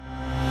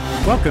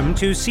Welcome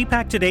to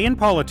CPAC Today in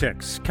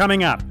Politics.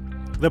 Coming up,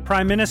 the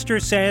Prime Minister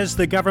says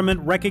the government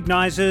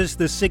recognizes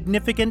the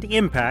significant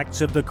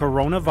impacts of the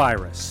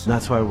coronavirus.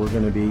 That's why we're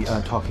going to be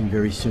talking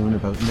very soon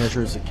about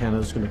measures that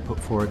Canada is going to put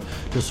forward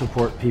to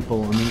support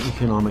people on the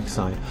economic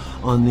side.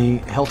 On the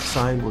health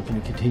side, we're going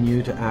to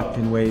continue to act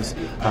in ways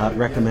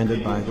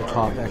recommended by the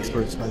top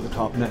experts, by the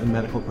top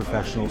medical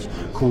professionals,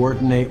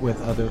 coordinate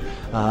with other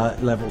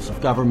levels of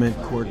government,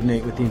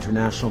 coordinate with the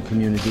international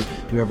community,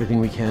 do everything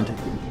we can to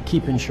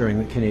keep ensuring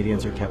that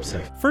Canadians are kept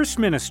safe. First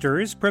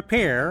Ministers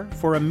prepare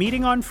for a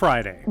meeting on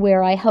Friday,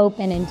 where I hope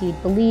and indeed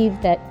believe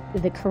that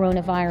the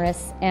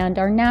coronavirus and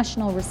our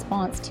national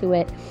response to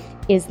it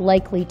is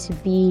likely to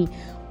be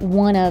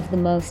one of the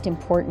most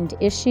important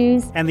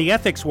issues. And the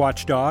ethics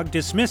watchdog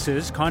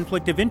dismisses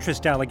conflict of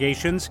interest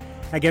allegations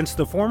against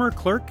the former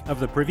clerk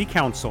of the Privy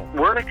Council.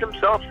 Wernick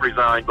himself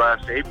resigned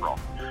last April.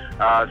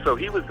 So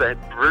he was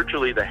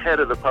virtually the head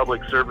of the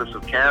Public Service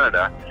of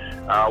Canada,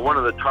 one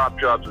of the top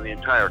jobs in the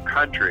entire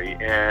country,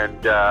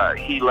 and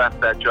he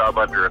left that job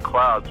under a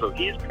cloud, so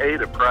he's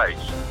paid a price.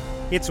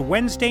 It's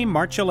Wednesday,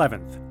 March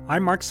 11th.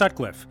 I'm Mark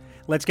Sutcliffe.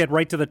 Let's get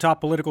right to the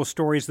top political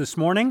stories this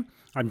morning.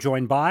 I'm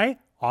joined by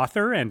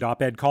author and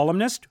op-ed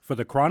columnist for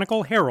the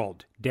Chronicle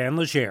Herald, Dan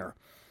Legere.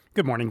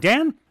 Good morning,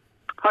 Dan.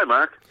 Hi,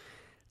 Mark.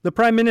 The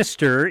Prime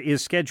Minister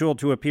is scheduled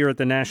to appear at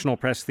the National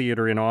Press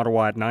Theatre in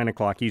Ottawa at 9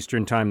 o'clock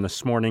Eastern Time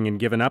this morning and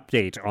give an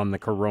update on the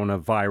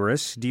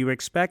coronavirus. Do you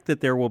expect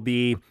that there will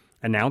be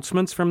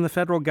announcements from the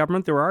federal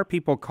government? There are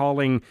people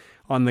calling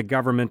on the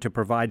government to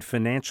provide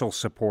financial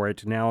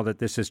support now that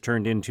this has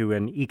turned into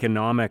an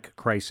economic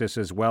crisis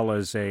as well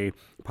as a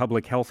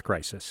public health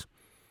crisis.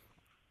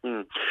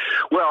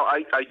 Well,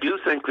 I do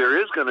think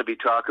there is going to be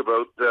talk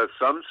about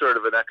some sort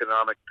of an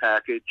economic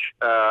package,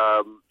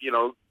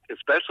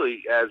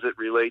 especially as it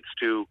relates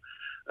to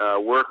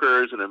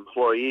workers and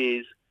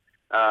employees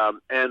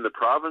and the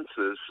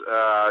provinces.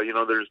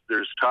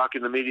 There's talk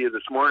in the media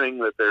this morning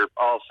that they're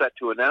all set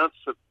to announce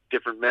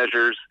different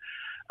measures,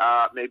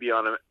 maybe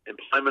on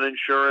employment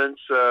insurance,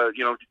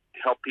 to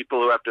help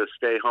people who have to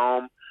stay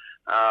home.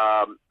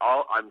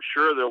 I'm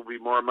sure there'll be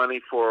more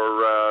money for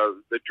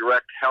the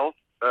direct health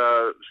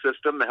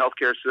system, the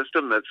healthcare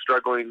system that's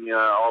struggling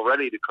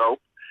already to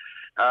cope.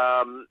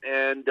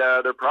 And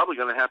they're probably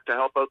going to have to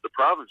help out the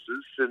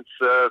provinces since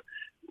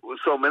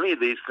so many of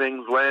these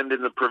things land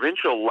in the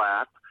provincial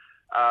lap.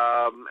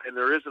 And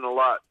there isn't a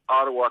lot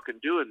Ottawa can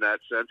do in that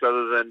sense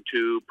other than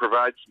to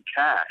provide some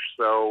cash.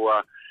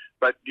 So,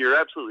 but you're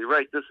absolutely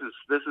right. This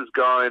has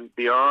gone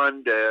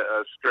beyond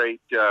a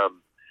straight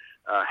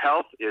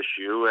health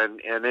issue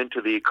and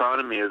into the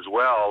economy as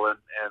well.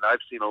 And I've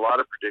seen a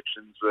lot of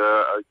predictions,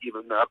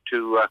 even up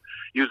to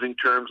using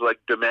terms like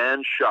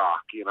demand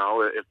shock.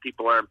 If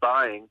people aren't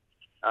buying,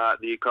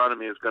 the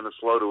economy is going to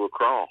slow to a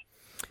crawl.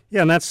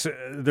 Yeah, and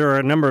there are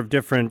a number of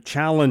different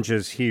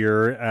challenges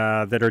here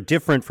that are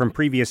different from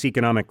previous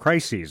economic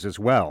crises as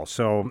well.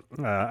 So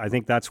I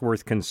think that's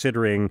worth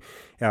considering.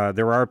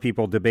 There are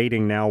people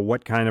debating now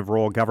what kind of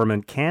role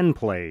government can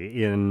play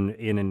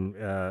in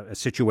a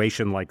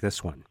situation like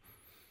this one.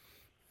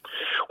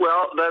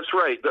 Well, that's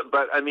right.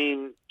 But I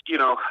mean,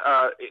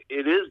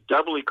 it is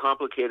doubly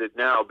complicated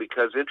now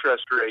because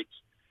interest rates,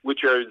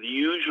 which are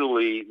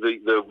usually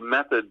the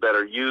method that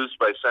are used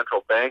by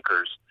central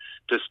bankers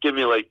to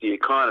stimulate the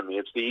economy.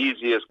 It's the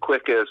easiest,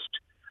 quickest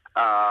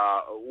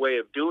way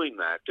of doing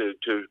that,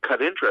 to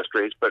cut interest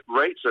rates. But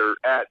rates are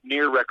at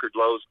near record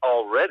lows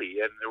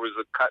already. And there was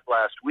a cut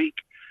last week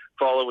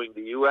following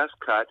the U.S.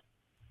 cut.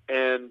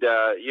 And,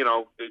 I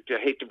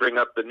hate to bring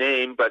up the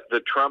name, but the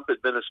Trump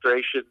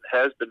administration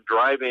has been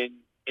driving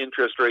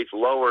interest rates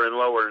lower and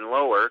lower and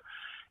lower.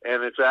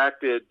 And it's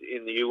acted,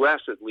 in the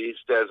U.S. at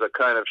least, as a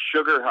kind of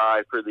sugar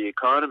high for the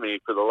economy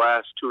for the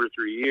last 2 or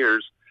 3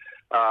 years.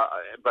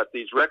 But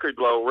these record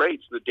low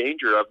rates, the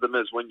danger of them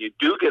is when you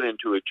do get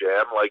into a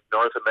jam, like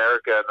North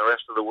America and the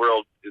rest of the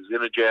world is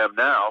in a jam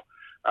now,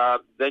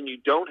 then you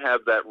don't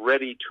have that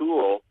ready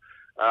tool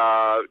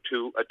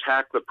to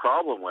attack the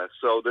problem with.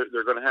 So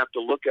they're going to have to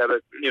look at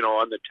it,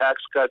 on the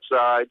tax cut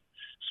side,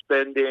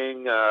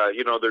 spending.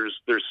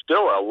 There's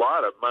still a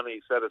lot of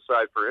money set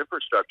aside for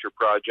infrastructure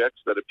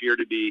projects that appear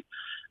to be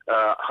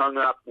hung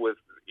up with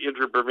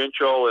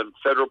interprovincial and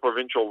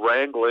federal-provincial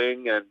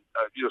wrangling, and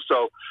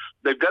so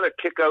they've got to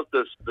kick out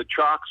the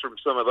chocks from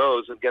some of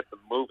those and get them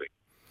moving.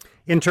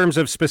 In terms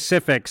of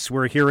specifics,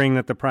 we're hearing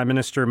that the Prime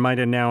Minister might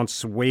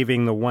announce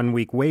waiving the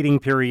 1-week waiting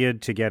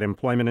period to get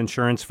employment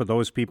insurance for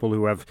those people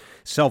who have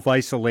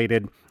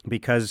self-isolated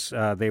because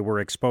they were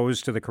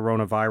exposed to the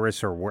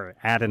coronavirus or were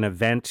at an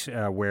event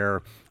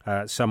where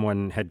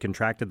someone had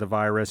contracted the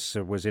virus,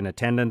 was in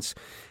attendance.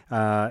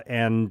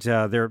 And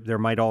there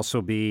might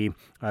also be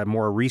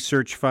more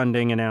research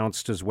funding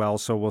announced as well.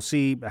 So we'll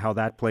see how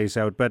that plays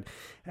out. But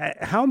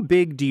how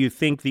big do you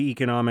think the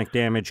economic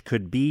damage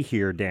could be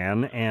here,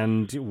 Dan?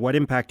 And what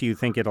impact do you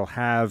think it'll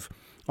have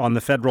on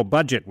the federal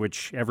budget,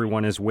 which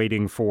everyone is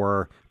waiting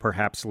for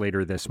perhaps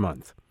later this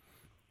month?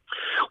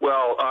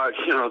 Well,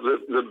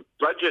 the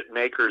budget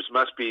makers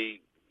must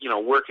be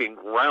working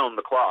round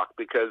the clock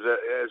because,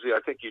 as I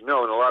think you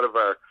know, and a lot of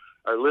our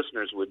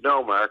listeners would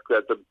know, Mark,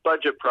 that the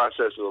budget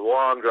process is a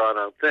long,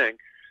 drawn-out thing.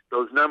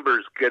 Those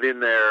numbers get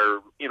in there,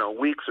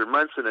 weeks or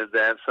months in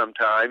advance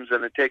sometimes,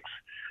 and it takes,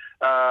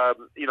 a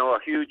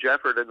huge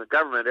effort in the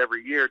government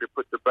every year to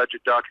put the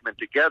budget document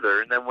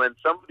together. And then when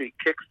somebody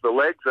kicks the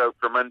legs out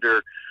from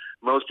under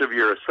most of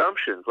your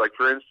assumptions, like,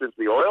 for instance,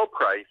 the oil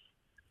price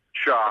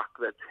shock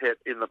that's hit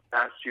in the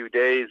past few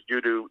days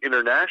due to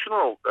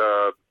international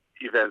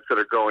events that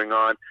are going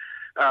on,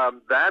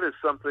 that is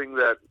something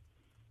that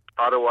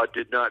Ottawa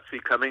did not see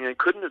coming and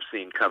couldn't have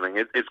seen coming.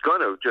 It's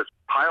going to just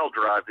pile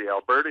drive the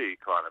Alberta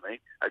economy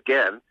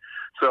again.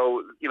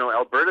 So,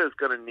 Alberta is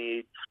going to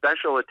need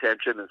special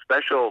attention and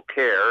special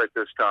care at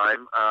this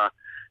time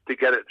to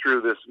get it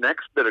through this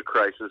next bit of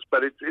crisis.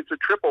 But it's a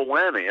triple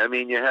whammy. I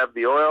mean, you have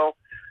the oil,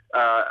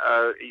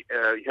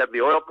 you have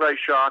the oil price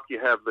shock, you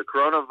have the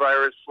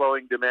coronavirus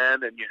slowing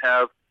demand, and you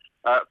have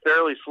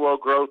fairly slow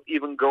growth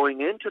even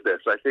going into this.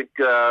 I think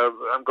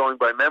I'm going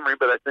by memory,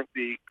 but I think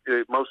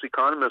most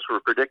economists were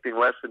predicting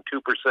less than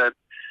 2%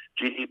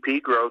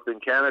 GDP growth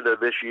in Canada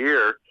this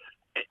year.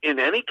 In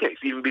any case,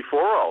 even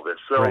before all this.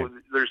 So right.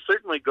 There's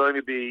certainly going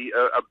to be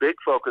a big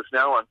focus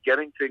now on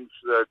getting things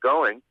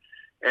going.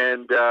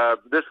 And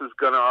this is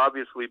going to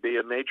obviously be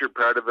a major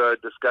part of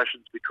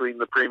discussions between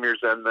the premiers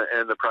and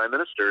the Prime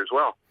Minister as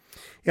well.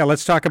 Yeah,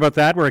 let's talk about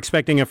that. We're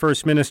expecting a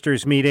First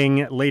Ministers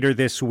meeting later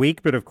this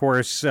week, but of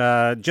course,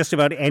 just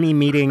about any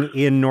meeting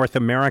in North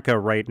America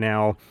right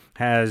now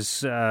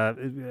has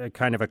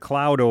kind of a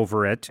cloud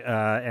over it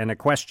and a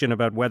question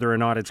about whether or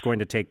not it's going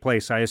to take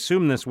place. I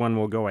assume this one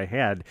will go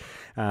ahead,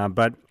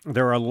 but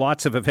there are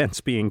lots of events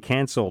being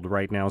canceled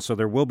right now, so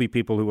there will be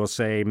people who will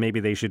say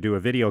maybe they should do a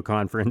video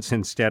conference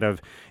instead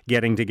of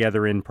getting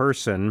together in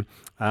person.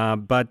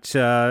 But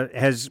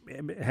has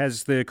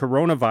the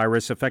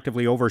coronavirus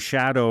effectively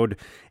overshadowed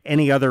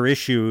any other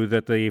issue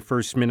that the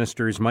First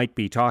Ministers might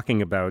be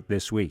talking about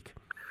this week?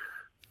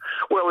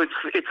 Well,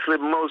 it's the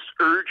most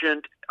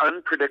urgent,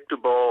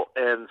 unpredictable,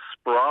 and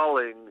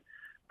sprawling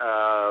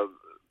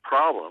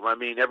problem. I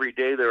mean, every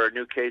day there are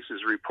new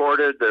cases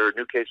reported. There are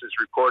new cases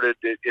reported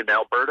in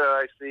Alberta.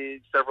 I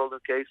see several new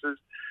cases.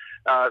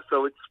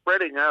 So it's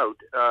spreading out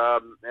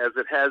as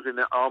it has in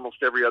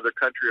almost every other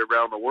country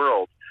around the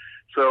world.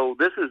 So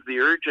this is the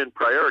urgent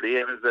priority,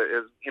 and as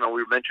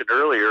we mentioned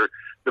earlier,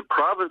 the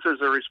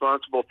provinces are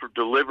responsible for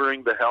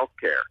delivering the health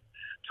care.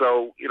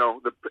 So,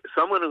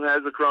 someone who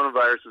has the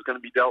coronavirus is going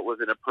to be dealt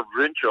with in a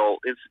provincial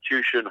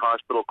institution,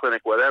 hospital,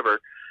 clinic,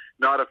 whatever,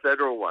 not a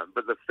federal one.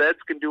 But the feds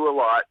can do a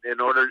lot in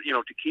order,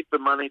 to keep the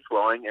money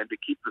flowing and to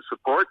keep the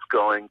supports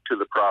going to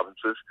the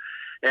provinces.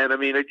 And, I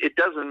mean, it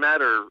doesn't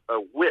matter a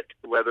whit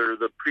whether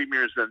the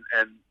premiers and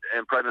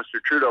Prime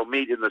Minister Trudeau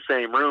meet in the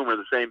same room or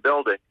the same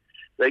building.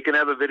 They can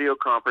have a video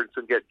conference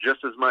and get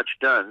just as much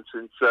done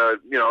since,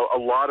 a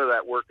lot of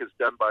that work is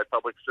done by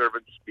public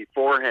servants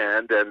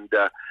beforehand and,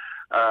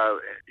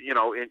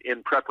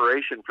 in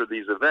preparation for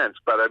these events.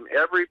 But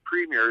every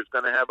premier is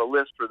going to have a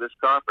list for this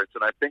conference,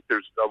 and I think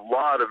there's a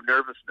lot of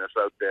nervousness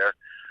out there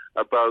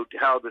about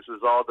how this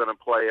is all going to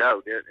play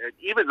out. And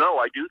even though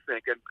I do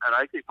think, and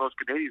I think most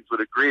Canadians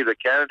would agree,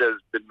 that Canada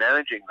has been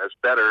managing this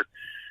better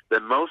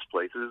than most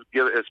places,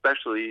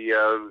 especially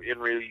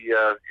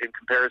in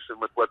comparison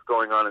with what's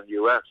going on in the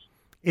U.S.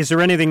 Is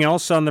there anything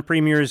else on the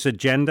Premier's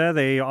agenda?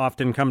 They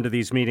often come to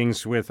these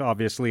meetings with,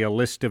 obviously, a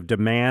list of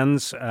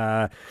demands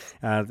that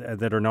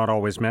are not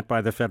always met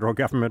by the federal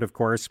government, of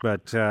course,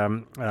 but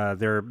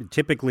they're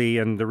typically,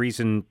 and the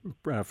reason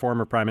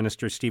former Prime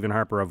Minister Stephen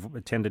Harper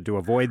tended to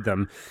avoid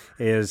them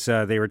is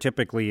they were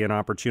typically an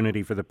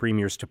opportunity for the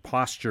premiers to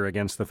posture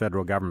against the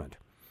federal government.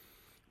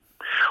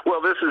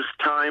 Well, this is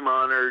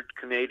time-honored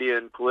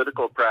Canadian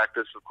political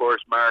practice, of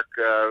course, Mark.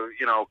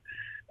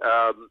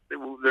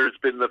 There's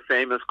been the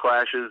famous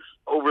clashes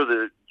over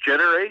the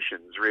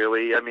generations,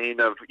 really. I mean,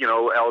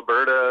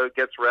 Alberta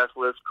gets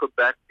restless,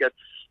 Quebec gets,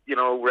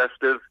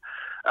 restive,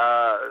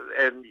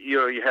 and,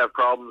 you have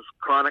problems,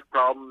 chronic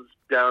problems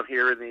down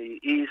here in the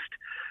east.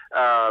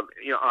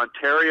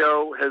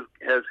 Ontario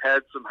has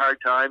had some hard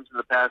times in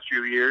the past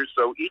few years,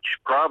 so each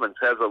province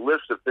has a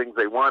list of things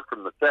they want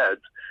from the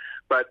feds.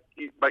 But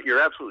you're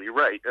absolutely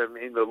right. I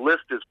mean, the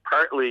list is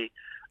partly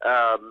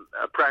a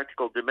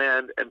practical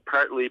demand and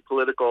partly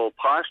political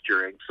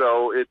posturing.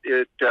 So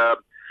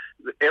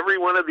every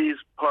one of these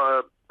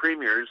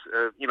premiers,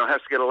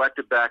 has to get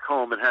elected back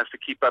home and has to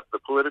keep up the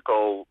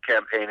political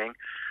campaigning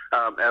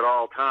at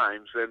all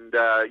times. And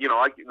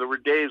there were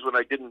days when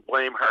I didn't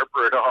blame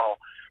Harper at all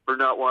for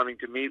not wanting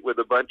to meet with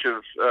a bunch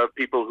of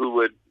people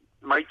who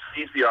might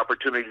seize the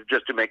opportunity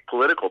just to make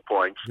political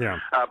points. Yeah.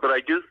 But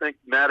I do think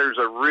matters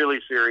are really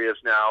serious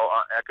now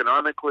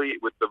economically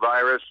with the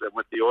virus and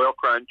with the oil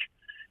crunch.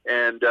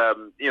 And,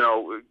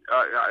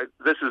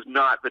 this is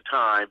not the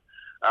time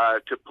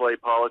to play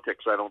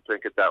politics, I don't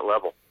think, at that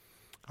level.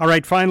 All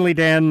right, finally,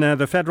 Dan,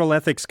 the Federal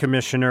Ethics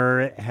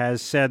Commissioner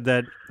has said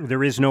that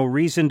there is no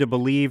reason to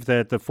believe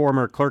that the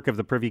former clerk of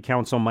the Privy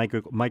Council,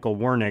 Michael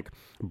Wernick,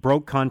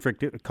 broke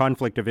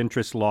conflict of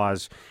interest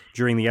laws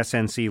during the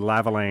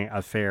SNC-Lavalin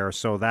affair,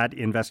 so that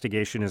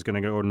investigation is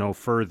going to go no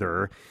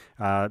further.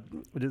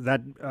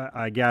 That,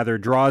 I gather,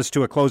 draws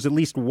to a close at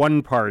least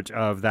one part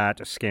of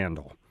that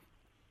scandal.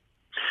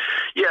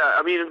 Yeah,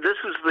 I mean, this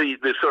is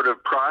the sort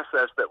of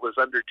process that was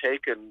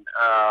undertaken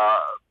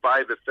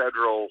by the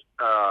federal,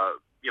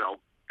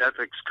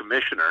 ethics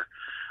commissioner,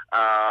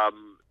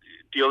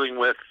 dealing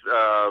with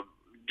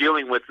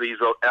these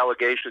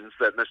allegations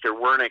that Mr.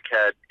 Wernick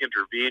had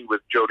intervened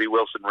with Jody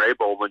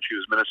Wilson-Raybould when she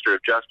was Minister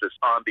of Justice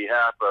on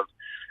behalf of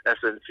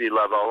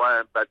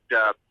SNC-Lavalin. But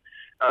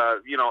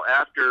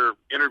after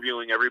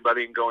interviewing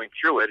everybody and going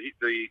through it,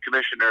 the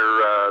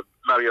commissioner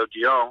Mario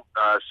Dion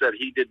said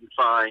he didn't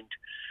find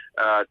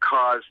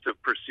cause to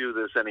pursue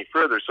this any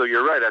further. So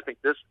you're right. I think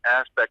this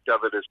aspect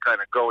of it is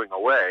kind of going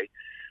away.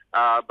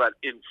 But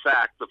in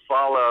fact, the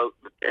fallout,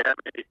 the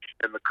damage,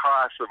 and the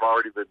costs have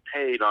already been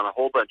paid on a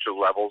whole bunch of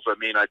levels. I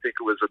mean, I think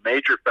it was a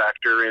major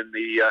factor in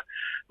the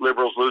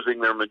Liberals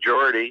losing their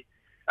majority.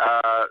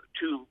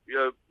 Two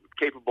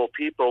capable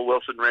people,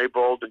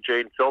 Wilson-Raybould and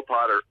Jane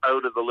Philpott, are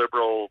out of the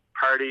Liberal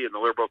Party and the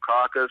Liberal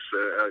caucus.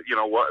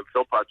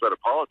 Philpott's out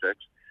of politics.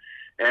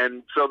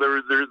 And so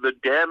there's the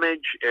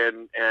damage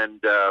and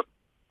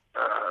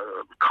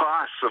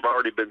costs have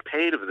already been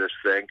paid of this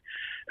thing.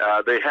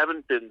 They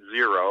haven't been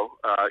zero,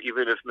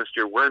 even if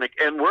Mr.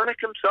 Wernick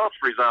himself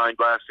resigned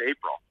last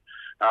April.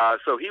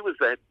 So he was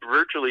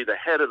virtually the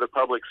head of the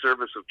Public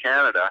Service of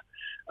Canada,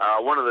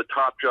 one of the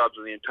top jobs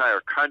in the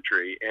entire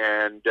country,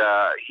 and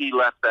he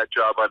left that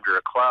job under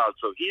a cloud.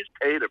 So he's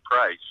paid a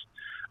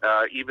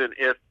price, even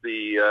if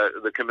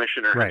the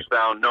commissioner has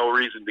found no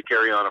reason to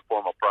carry on a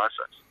formal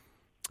process.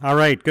 All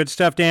right. Good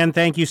stuff, Dan.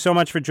 Thank you so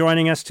much for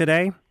joining us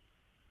today.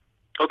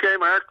 Okay,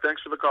 Mark.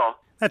 Thanks for the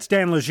call. That's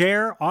Dan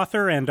Legere,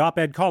 author and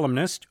op-ed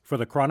columnist for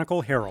the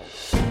Chronicle Herald.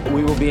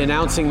 We will be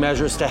announcing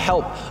measures to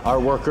help our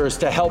workers,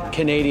 to help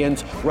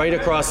Canadians right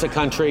across the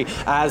country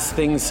as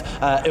things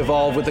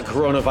evolve with the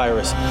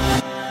coronavirus.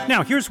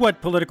 Now, here's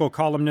what political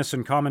columnists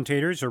and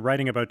commentators are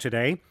writing about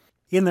today.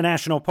 In the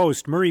National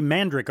Post, Murray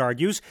Mandrick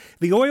argues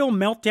the oil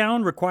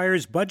meltdown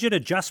requires budget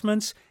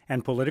adjustments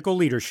and political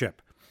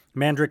leadership.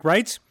 Mandrick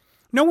writes,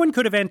 no one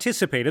could have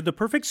anticipated the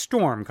perfect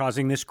storm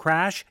causing this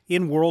crash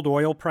in world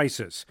oil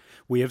prices.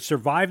 We have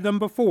survived them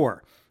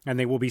before, and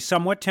they will be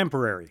somewhat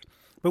temporary.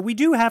 But we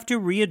do have to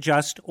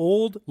readjust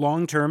old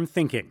long-term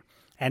thinking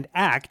and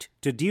act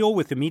to deal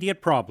with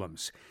immediate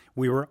problems.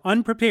 We were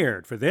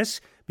unprepared for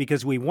this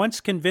because we once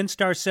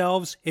convinced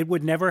ourselves it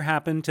would never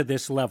happen to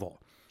this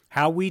level.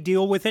 How we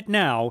deal with it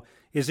now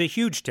is a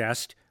huge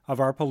test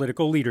of our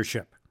political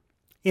leadership.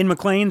 In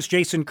Maclean's,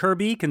 Jason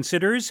Kirby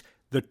considers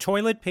the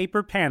toilet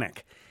paper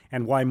panic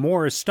and why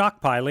more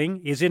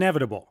stockpiling is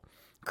inevitable.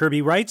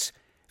 Kirby writes,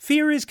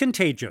 fear is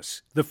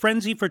contagious. The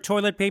frenzy for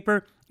toilet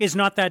paper is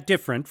not that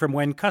different from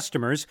when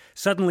customers,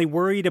 suddenly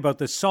worried about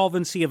the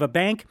solvency of a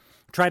bank,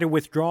 try to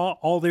withdraw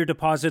all their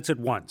deposits at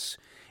once.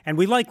 And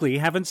we likely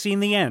haven't seen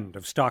the end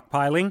of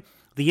stockpiling.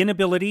 The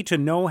inability to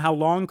know how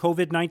long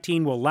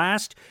COVID-19 will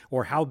last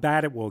or how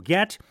bad it will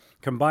get,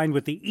 combined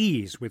with the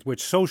ease with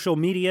which social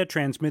media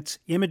transmits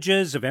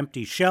images of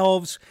empty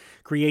shelves,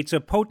 creates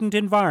a potent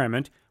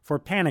environment for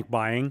panic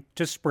buying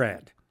to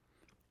spread.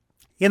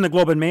 In the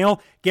Globe and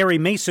Mail, Gary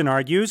Mason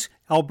argues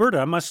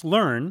Alberta must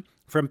learn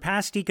from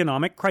past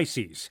economic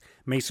crises.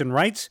 Mason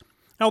writes,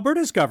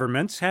 Alberta's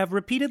governments have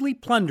repeatedly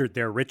plundered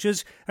their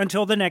riches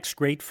until the next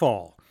great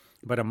fall.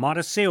 But a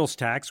modest sales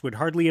tax would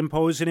hardly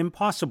impose an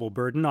impossible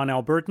burden on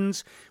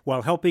Albertans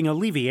while helping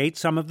alleviate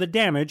some of the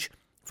damage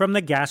from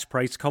the gas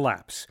price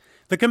collapse.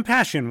 The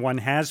compassion one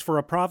has for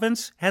a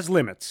province has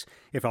limits.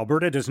 If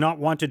Alberta does not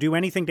want to do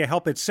anything to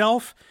help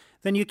itself,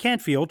 then you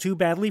can't feel too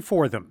badly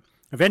for them.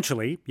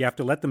 Eventually, you have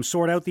to let them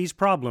sort out these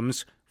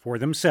problems for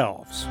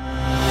themselves.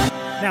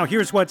 Now,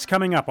 here's what's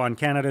coming up on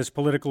Canada's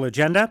political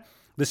agenda.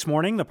 This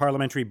morning, the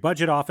Parliamentary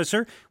Budget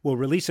Officer will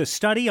release a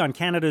study on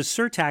Canada's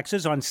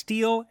surtaxes on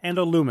steel and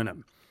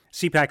aluminum.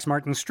 CPAC's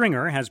Martin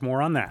Stringer has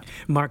more on that.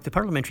 Mark, the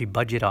Parliamentary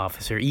Budget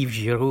Officer, Yves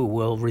Giroux,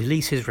 will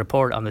release his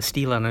report on the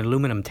steel and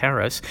aluminum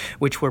tariffs,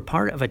 which were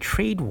part of a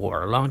trade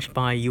war launched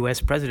by U.S.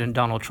 President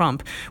Donald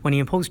Trump when he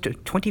imposed a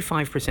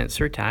 25%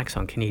 surtax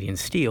on Canadian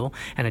steel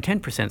and a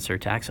 10%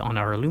 surtax on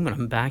our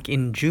aluminum back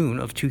in June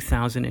of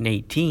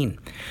 2018.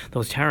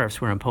 Those tariffs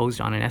were imposed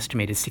on an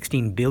estimated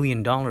 $16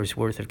 billion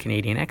worth of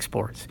Canadian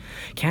exports.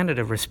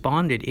 Canada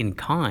responded in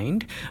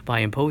kind by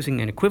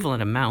imposing an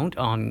equivalent amount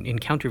in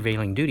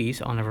countervailing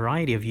duties on a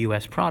variety of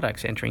U.S.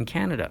 products entering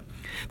Canada.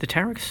 The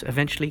tariffs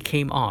eventually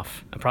came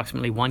off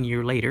approximately 1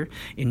 year later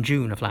in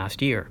June of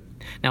last year.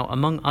 Now,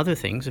 among other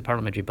things, the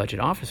Parliamentary Budget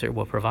Officer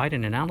will provide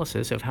an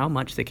analysis of how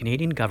much the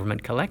Canadian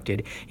government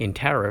collected in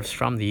tariffs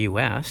from the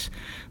U.S.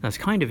 That's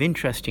kind of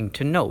interesting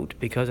to note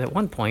because at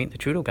one point the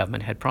Trudeau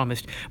government had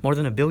promised more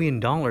than $1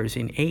 billion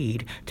in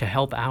aid to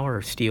help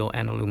our steel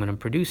and aluminum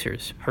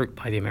producers hurt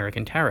by the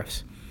American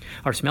tariffs.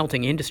 Our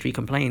smelting industry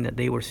complained that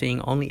they were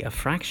seeing only a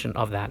fraction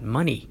of that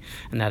money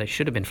and that it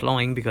should have been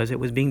flowing because it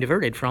was being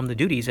diverted from the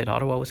duties that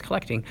Ottawa was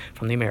collecting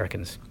from the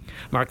Americans.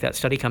 Mark, that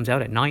study comes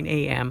out at 9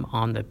 a.m.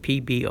 on the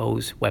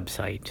PBO's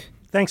website.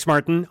 Thanks,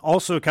 Martin.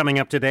 Also coming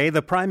up today,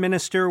 the Prime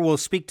Minister will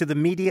speak to the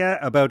media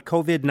about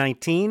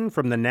COVID-19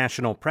 from the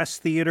National Press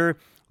Theatre,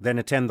 then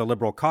attend the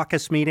Liberal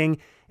caucus meeting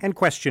and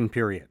question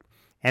period.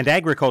 And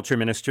Agriculture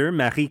Minister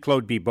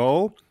Marie-Claude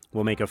Bibeau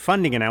will make a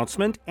funding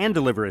announcement and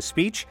deliver a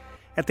speech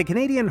at the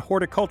Canadian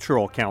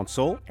Horticultural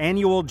Council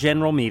annual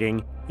general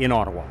meeting in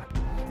Ottawa.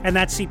 And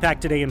that's CPAC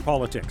Today in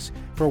Politics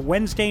for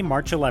Wednesday,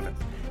 March 11th.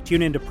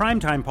 Tune into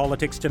Primetime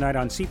Politics tonight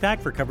on CPAC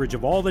for coverage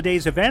of all the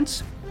day's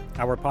events.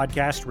 Our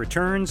podcast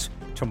returns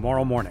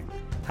tomorrow morning.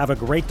 Have a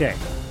great day.